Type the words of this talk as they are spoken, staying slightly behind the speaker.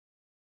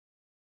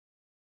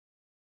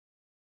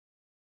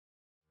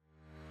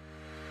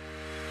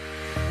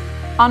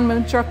An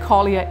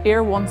Múinteoirí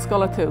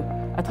Iar-bhunscoile tú,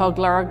 atá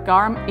gléir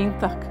garm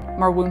iontach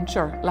mar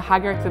bhúinteoir le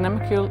hagart den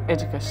imiciúil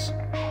Iarcaíocht.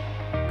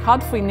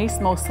 Cad faoi níos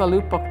mó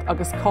salúpacht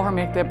agus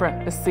cóthraimíocht oibre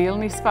is síl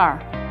níos fearr.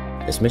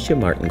 Is Mr.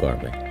 Martin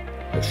Gormley,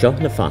 ag seo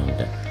na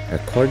fáinne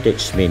ar cordid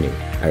smíniú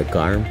ar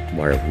garm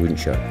mar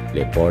bhúinteoir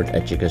le bord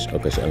Iarcaíocht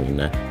agus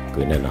ilna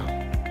gúine ná.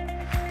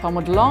 Tá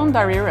muid lán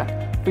dar ire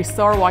bhí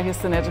sárhaithe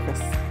san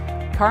Iarcaíocht.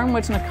 Cairn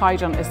muid na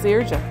caidan is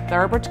irde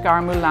d'arbeirt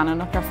garmú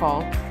leananach ar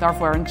fáil dar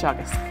bhuir an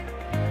teagasc.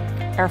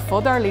 Ar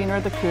fud ar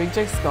líonar de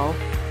 15 scoil,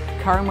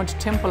 cairn muid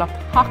timpolacht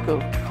hacu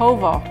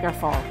chomhách ar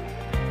fáil.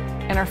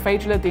 Inar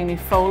féidir le daoine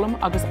fólam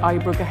agus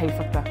oibriú go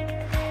héifeachta.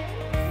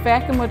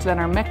 Féicim muid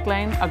lenar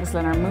micléin agus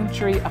lenar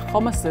Múinteoirí a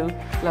chumasú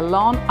le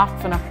lán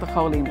achfanach de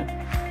cholínu.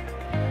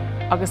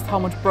 Agus tá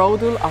muid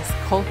bródúil as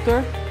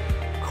cultúr,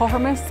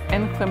 cóthramas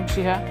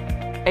inchuimsithe,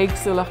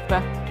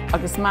 éagsúlachta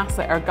agus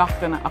measa ar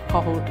gachtainna a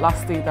chothú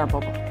lastaí dar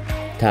bobbal.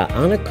 Tá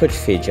anna cuid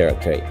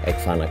féidearachtaí ag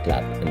fannach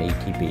leat an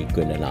ETB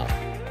gúine ná,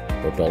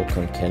 go dul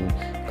chun cin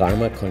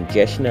garma chun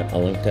deisina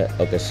ollanta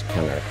agus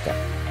ceannachta.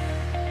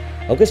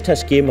 Agus tá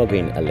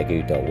scéamógainn a ligú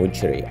do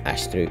Múinteoirí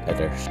aistriú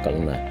idir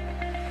scoilna.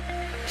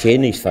 Sé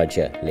níos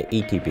faide le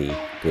ETB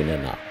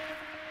gúine ná.